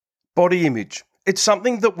body image. It's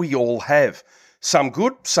something that we all have. Some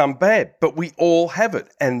good, some bad, but we all have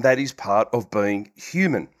it, and that is part of being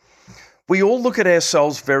human. We all look at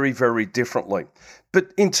ourselves very, very differently.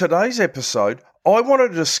 But in today's episode, I want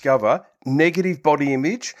to discover negative body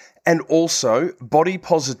image and also body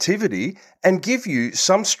positivity and give you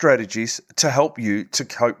some strategies to help you to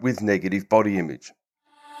cope with negative body image.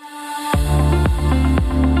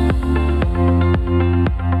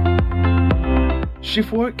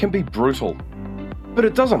 Shift work can be brutal, but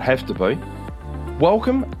it doesn't have to be.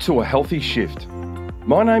 Welcome to A Healthy Shift.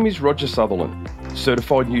 My name is Roger Sutherland,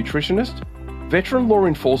 certified nutritionist, veteran law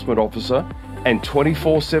enforcement officer, and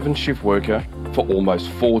 24/7 shift worker for almost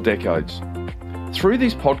 4 decades. Through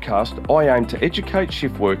this podcast, I aim to educate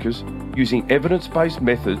shift workers using evidence-based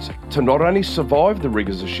methods to not only survive the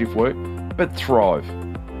rigours of shift work, but thrive.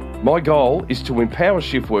 My goal is to empower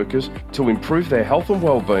shift workers to improve their health and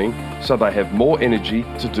well-being so they have more energy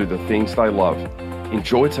to do the things they love.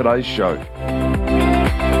 Enjoy today's show.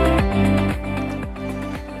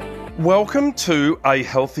 Welcome to A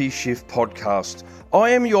Healthy Shift podcast.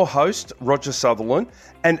 I am your host, Roger Sutherland,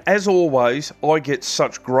 and as always, I get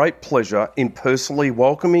such great pleasure in personally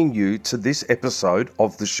welcoming you to this episode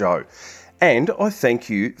of the show. And I thank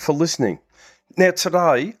you for listening. Now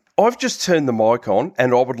today, I've just turned the mic on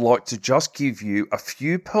and I would like to just give you a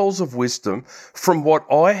few pearls of wisdom from what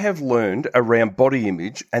I have learned around body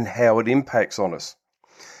image and how it impacts on us.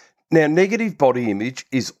 Now, negative body image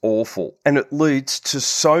is awful and it leads to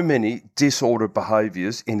so many disordered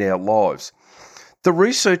behaviours in our lives. The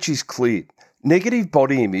research is clear. Negative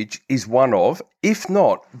body image is one of, if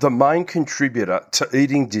not the main contributor to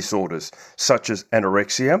eating disorders such as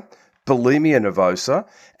anorexia, bulimia nervosa,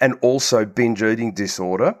 and also binge eating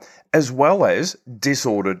disorder, as well as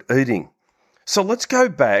disordered eating. So let's go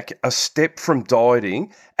back a step from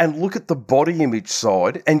dieting and look at the body image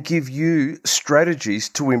side and give you strategies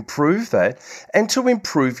to improve that and to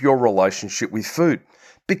improve your relationship with food.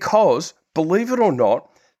 Because, believe it or not,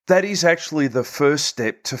 that is actually the first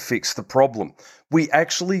step to fix the problem. We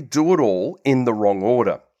actually do it all in the wrong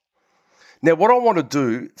order. Now, what I want to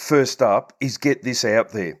do first up is get this out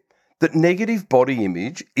there, that negative body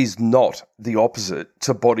image is not the opposite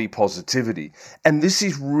to body positivity. And this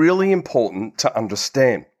is really important to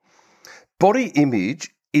understand. Body image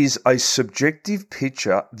is a subjective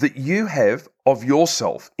picture that you have of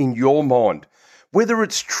yourself in your mind. Whether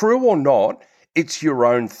it's true or not, it's your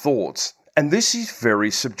own thoughts. And this is very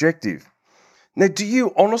subjective. Now, do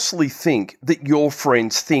you honestly think that your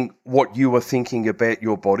friends think what you are thinking about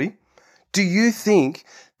your body? Do you think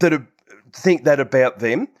that about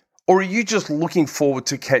them? Or are you just looking forward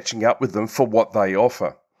to catching up with them for what they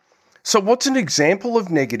offer? So what's an example of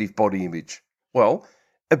negative body image? Well,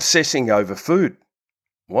 obsessing over food.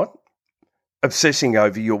 What? Obsessing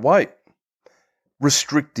over your weight.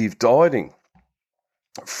 Restrictive dieting.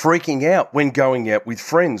 Freaking out when going out with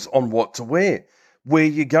friends on what to wear, where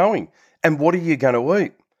you're going, and what are you going to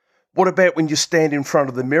eat? What about when you stand in front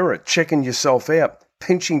of the mirror, checking yourself out,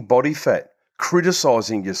 pinching body fat,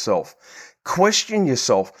 criticising yourself? Question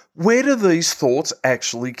yourself, where do these thoughts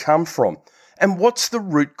actually come from? And what's the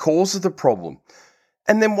root cause of the problem?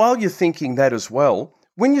 And then while you're thinking that as well,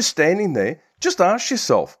 when you're standing there, just ask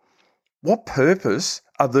yourself, what purpose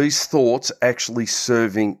are these thoughts actually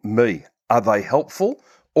serving me? Are they helpful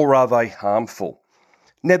or are they harmful?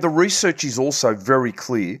 Now, the research is also very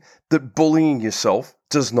clear that bullying yourself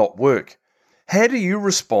does not work. How do you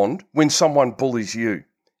respond when someone bullies you?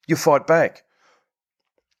 You fight back.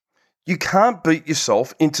 You can't beat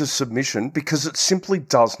yourself into submission because it simply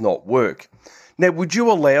does not work. Now, would you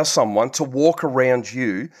allow someone to walk around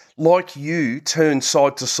you like you turn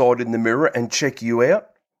side to side in the mirror and check you out?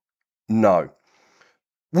 No.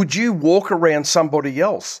 Would you walk around somebody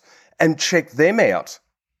else and check them out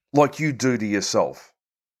like you do to yourself?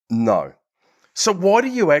 No. So why do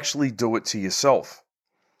you actually do it to yourself?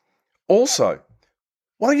 Also,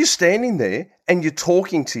 while you're standing there and you're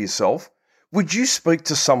talking to yourself, would you speak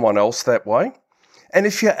to someone else that way? And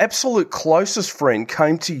if your absolute closest friend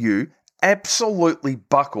came to you absolutely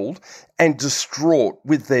buckled and distraught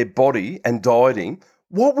with their body and dieting,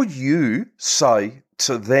 what would you say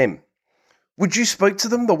to them? Would you speak to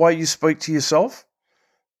them the way you speak to yourself?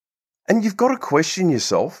 And you've got to question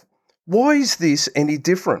yourself, why is this any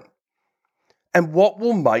different? And what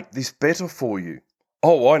will make this better for you?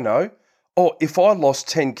 Oh, I know. Oh, if I lost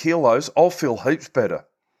 10 kilos, I'll feel heaps better.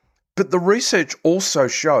 But the research also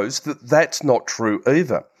shows that that's not true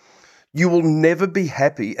either. You will never be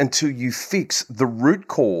happy until you fix the root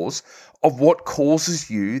cause of what causes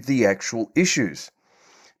you the actual issues.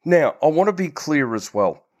 Now, I want to be clear as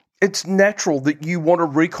well. It's natural that you want to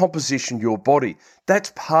recomposition your body.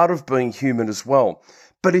 That's part of being human as well.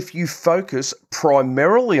 But if you focus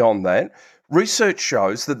primarily on that, research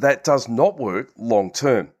shows that that does not work long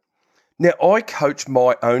term. Now, I coach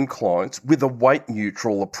my own clients with a weight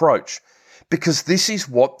neutral approach because this is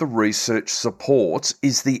what the research supports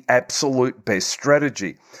is the absolute best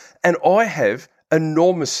strategy. And I have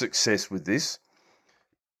enormous success with this.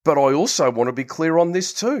 But I also want to be clear on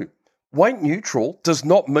this too. Weight neutral does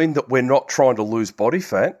not mean that we're not trying to lose body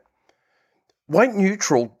fat. Weight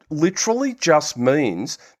neutral literally just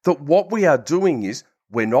means that what we are doing is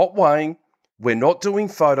we're not weighing, we're not doing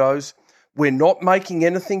photos, we're not making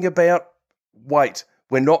anything about weight,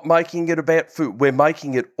 we're not making it about food, we're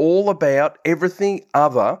making it all about everything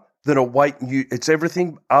other than it's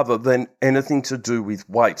everything other than anything to do with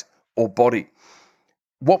weight or body.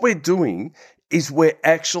 What we're doing is we're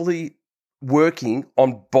actually working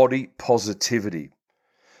on body positivity.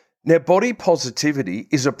 Now, body positivity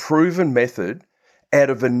is a proven method out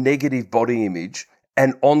of a negative body image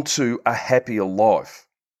and onto a happier life,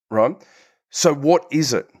 right? So what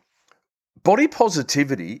is it? Body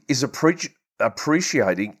positivity is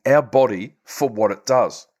appreciating our body for what it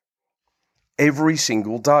does. Every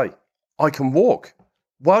single day, I can walk.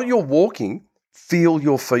 While you're walking, feel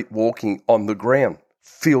your feet walking on the ground.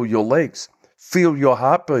 Feel your legs. Feel your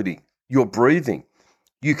heart beating. You're breathing.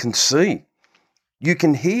 You can see. You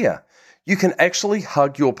can hear. You can actually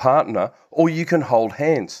hug your partner or you can hold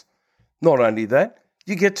hands. Not only that,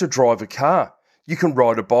 you get to drive a car. You can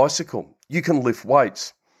ride a bicycle. You can lift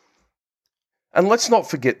weights. And let's not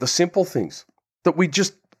forget the simple things that we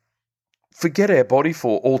just forget our body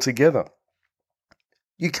for altogether.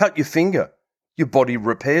 You cut your finger, your body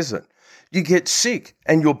repairs it. You get sick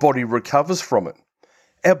and your body recovers from it.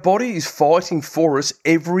 Our body is fighting for us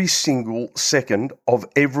every single second of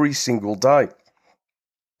every single day.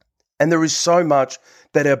 And there is so much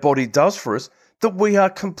that our body does for us that we are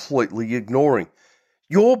completely ignoring.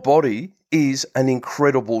 Your body is an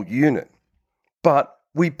incredible unit, but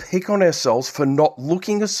we pick on ourselves for not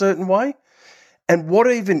looking a certain way. And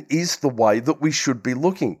what even is the way that we should be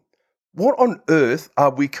looking? What on earth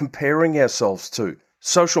are we comparing ourselves to?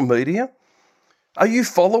 Social media? Are you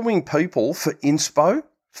following people for inspo,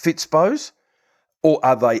 fitspos, or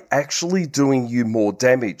are they actually doing you more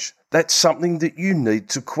damage? That's something that you need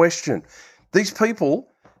to question. These people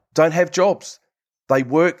don't have jobs. They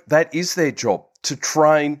work, that is their job, to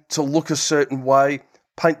train, to look a certain way,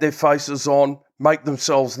 paint their faces on, make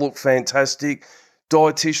themselves look fantastic.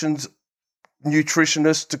 Dietitians,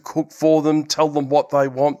 nutritionists to cook for them, tell them what they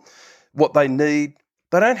want, what they need.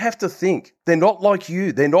 They don't have to think. They're not like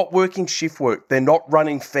you. They're not working shift work. They're not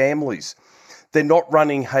running families. They're not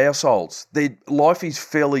running households. Their life is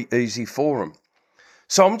fairly easy for them.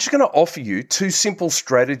 So I'm just going to offer you two simple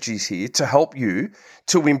strategies here to help you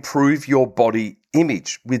to improve your body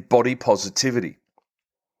image with body positivity.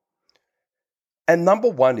 And number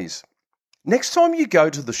one is, next time you go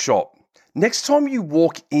to the shop, next time you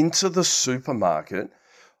walk into the supermarket,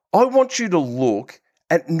 I want you to look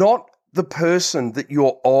at not the person that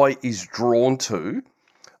your eye is drawn to.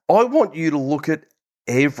 I want you to look at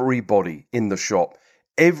everybody in the shop,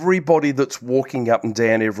 everybody that's walking up and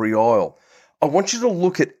down every aisle. I want you to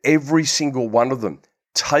look at every single one of them.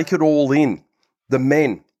 Take it all in. The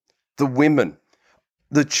men, the women,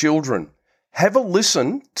 the children. Have a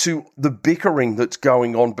listen to the bickering that's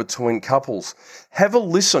going on between couples. Have a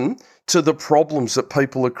listen to the problems that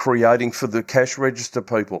people are creating for the cash register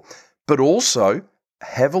people. But also,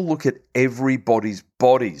 have a look at everybody's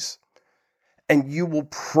bodies. And you will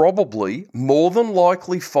probably, more than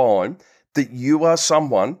likely, find that you are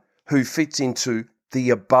someone who fits into the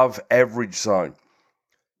above average zone.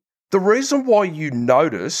 The reason why you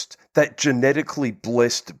noticed that genetically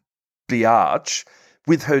blessed biatch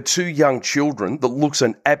with her two young children that looks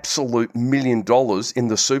an absolute $1 million in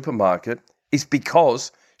the supermarket is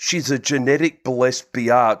because she's a genetic blessed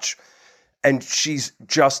biatch and she's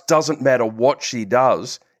just doesn't matter what she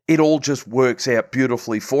does. It all just works out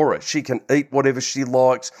beautifully for her. She can eat whatever she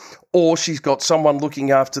likes, or she's got someone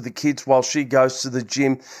looking after the kids while she goes to the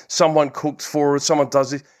gym. Someone cooks for her, someone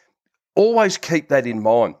does it. Always keep that in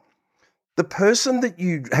mind. The person that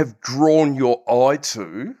you have drawn your eye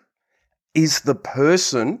to is the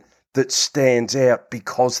person that stands out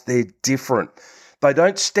because they're different. They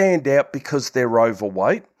don't stand out because they're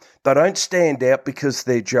overweight. They don't stand out because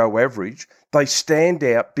they're Joe Average. They stand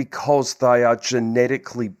out because they are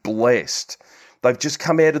genetically blessed. They've just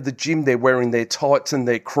come out of the gym, they're wearing their tights and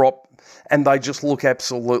their crop, and they just look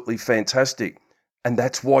absolutely fantastic. And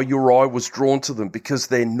that's why your eye was drawn to them, because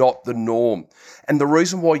they're not the norm. And the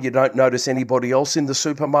reason why you don't notice anybody else in the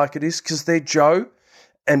supermarket is because they're Joe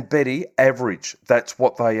and Betty average. That's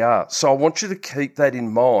what they are. So I want you to keep that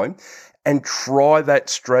in mind and try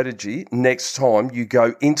that strategy next time you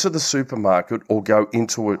go into the supermarket or go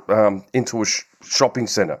into a shopping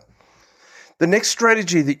centre. The next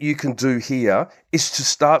strategy that you can do here is to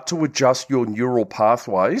start to adjust your neural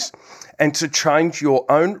pathways and to change your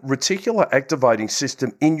own reticular activating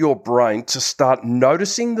system in your brain to start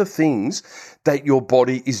noticing the things that your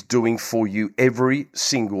body is doing for you every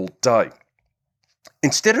single day.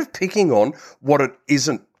 Instead of picking on what it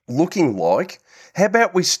isn't looking like, how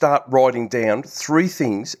about we start writing down 3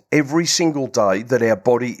 things every single day that our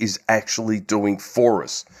body is actually doing for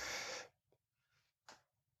us?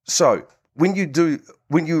 So, when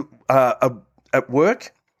you are at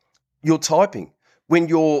work, you're typing. When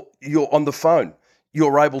you're on the phone,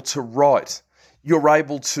 you're able to write. You're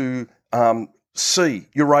able to see.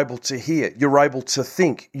 You're able to hear. You're able to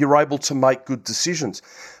think. You're able to make good decisions.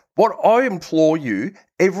 What I implore you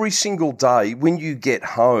every single day when you get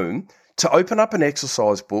home to open up an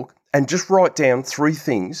exercise book and just write down 3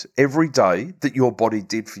 things every day that your body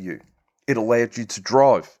did for you. It allowed you to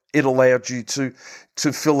drive. It allowed you to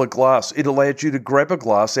fill a glass. It allowed you to grab a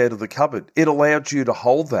glass out of the cupboard. It allowed you to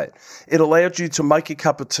hold that. It allowed you to make a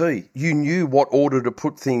cup of tea. You knew what order to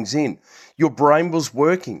put things in. Your brain was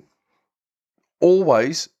working.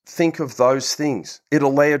 Always think of those things. It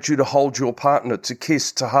allowed you to hold your partner, to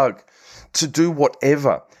kiss, to hug, to do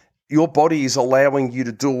whatever. Your body is allowing you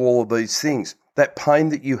to do all of these things. That pain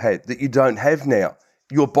that you had, that you don't have now,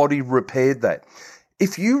 your body repaired that.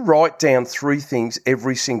 If you write down 3 things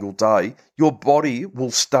every single day, your body will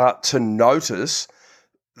start to notice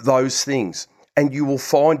those things, and you will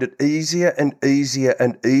find it easier and easier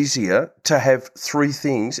and easier to have 3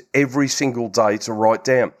 things every single day to write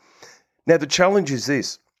down. Now, the challenge is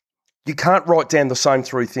this. You can't write down the same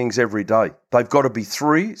 3 things every day. They've got to be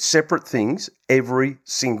 3 separate things every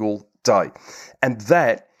single day. And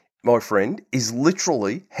that, my friend, is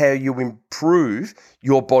literally how you improve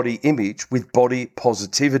your body image with body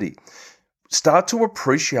positivity. Start to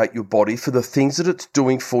appreciate your body for the things that it's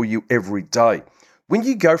doing for you every day. When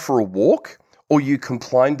you go for a walk or you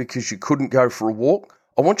complain because you couldn't go for a walk,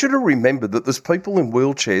 I want you to remember that there's people in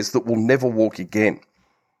wheelchairs that will never walk again.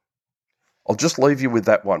 I'll just leave you with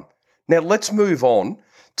that one. Now let's move on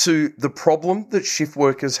to the problem that shift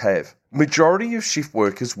workers have. Majority of shift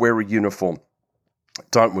workers wear a uniform,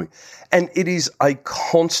 don't we? And it is a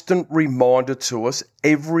constant reminder to us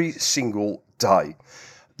every single day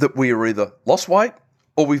that we are either lost weight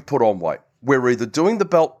or we've put on weight. We're either doing the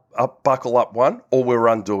belt up, buckle up one, or we're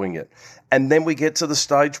undoing it. And then we get to the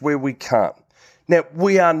stage where we can't. Now,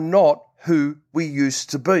 we are not who we used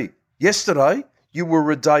to be. Yesterday, you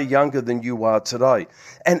were a day younger than you are today.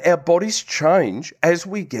 And our bodies change as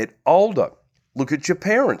we get older. Look at your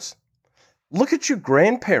parents. Look at your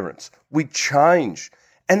grandparents. We change.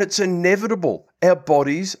 And it's inevitable. Our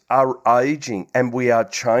bodies are aging and we are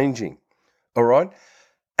changing. All right?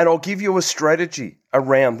 And I'll give you a strategy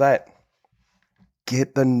around that.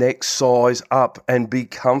 Get the next size up and be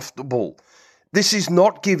comfortable. This is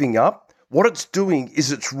not giving up. What it's doing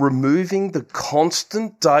is it's removing the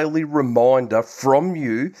constant daily reminder from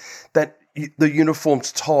you that the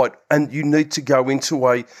uniform's tight and you need to go into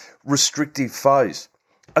a restrictive phase.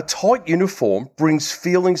 A tight uniform brings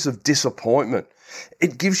feelings of disappointment.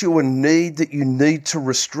 It gives you a need that you need to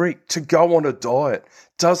restrict, to go on a diet.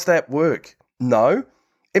 Does that work? No.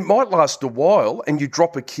 It might last a while and you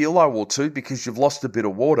drop a kilo or 2 because you've lost a bit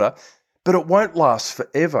of water, but it won't last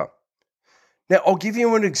forever. Now, I'll give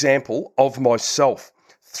you an example of myself.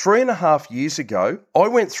 3.5 years ago, I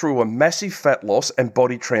went through a massive fat loss and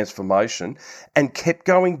body transformation and kept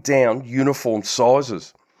going down uniform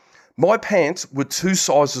sizes. My pants were 2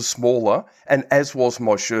 sizes smaller, and as was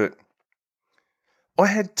my shirt. I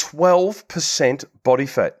had 12% body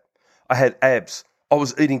fat. I had abs. I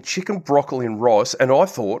was eating chicken, broccoli and rice, and I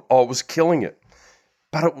thought I was killing it.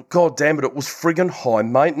 But God damn it, it was friggin' high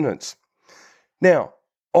maintenance. Now,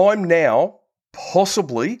 I'm now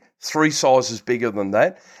possibly 3 sizes bigger than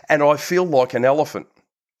that, and I feel like an elephant.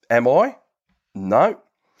 Am I? No.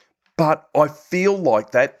 But I feel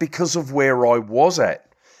like that because of where I was at.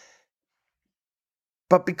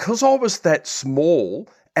 But because I was that small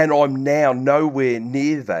and I'm now nowhere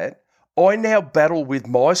near that, I now battle with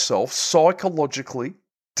myself psychologically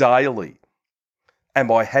daily. Am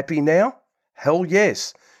I happy now? Hell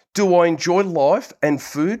yes. Do I enjoy life and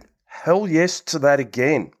food? Hell yes to that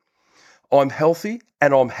again. I'm healthy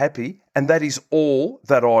and I'm happy, and that is all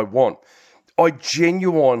that I want. I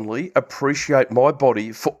genuinely appreciate my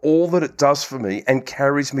body for all that it does for me and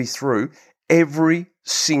carries me through every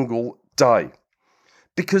single day.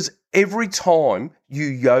 Because every time you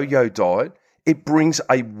yo-yo diet, it brings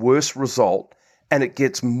a worse result and it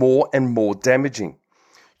gets more and more damaging.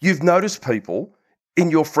 You've noticed people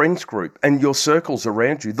in your friends group and your circles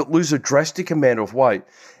around you that lose a drastic amount of weight,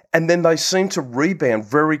 and then they seem to rebound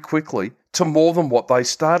very quickly to more than what they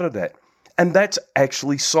started at. And that's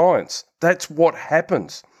actually science. That's what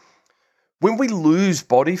happens. When we lose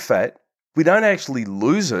body fat, we don't actually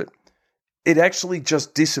lose it. It actually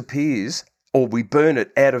just disappears, or we burn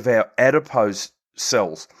it out of our adipose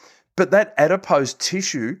cells. But that adipose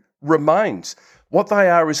tissue remains. What they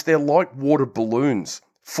are is they're like water balloons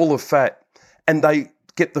full of fat, and they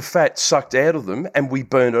get the fat sucked out of them and we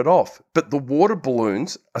burn it off. But the water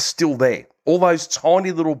balloons are still there. All those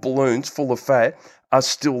tiny little balloons full of fat are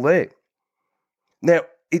still there. Now,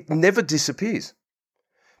 it never disappears.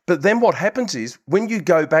 But then what happens is when you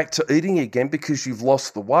go back to eating again because you've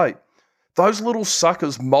lost the weight, those little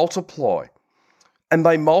suckers multiply. And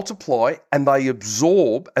they multiply and they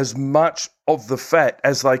absorb as much of the fat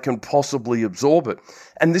as they can possibly absorb it.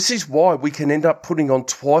 And this is why we can end up putting on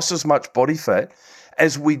twice as much body fat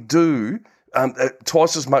as we do,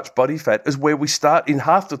 twice as much body fat as where we start in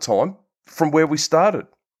half the time from where we started.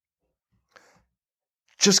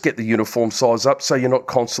 Just get the uniform size up so you're not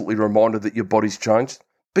constantly reminded that your body's changed.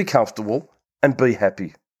 Be comfortable and be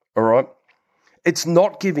happy, all right? It's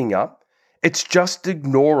not giving up. It's just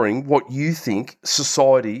ignoring what you think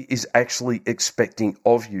society is actually expecting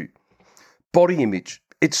of you. Body image,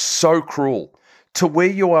 it's so cruel. To where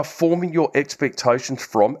you are forming your expectations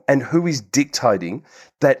from and who is dictating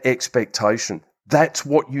that expectation. That's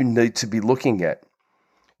what you need to be looking at.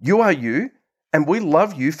 You are you, and we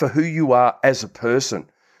love you for who you are as a person,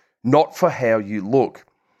 not for how you look.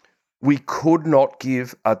 We could not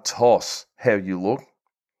give a toss how you look.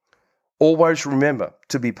 Always remember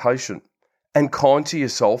to be patient and kind to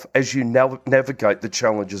yourself as you navigate the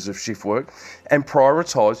challenges of shift work and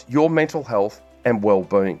prioritise your mental health and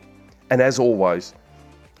well-being. And as always,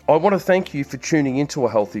 I want to thank you for tuning into A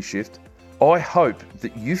Healthy Shift. I hope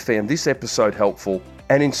that you found this episode helpful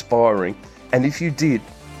and inspiring. And if you did,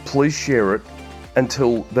 please share it.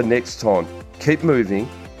 Until the next time, keep moving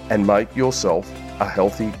and make yourself a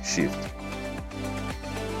healthy shift.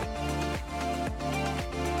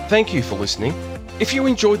 Thank you for listening. If you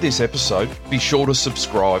enjoyed this episode, be sure to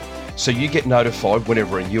subscribe so you get notified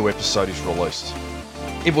whenever a new episode is released.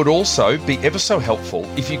 It would also be ever so helpful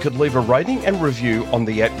if you could leave a rating and review on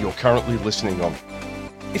the app you're currently listening on.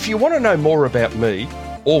 If you want to know more about me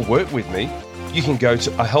or work with me, you can go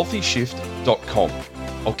to ahealthyshift.com.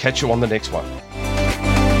 I'll catch you on the next one.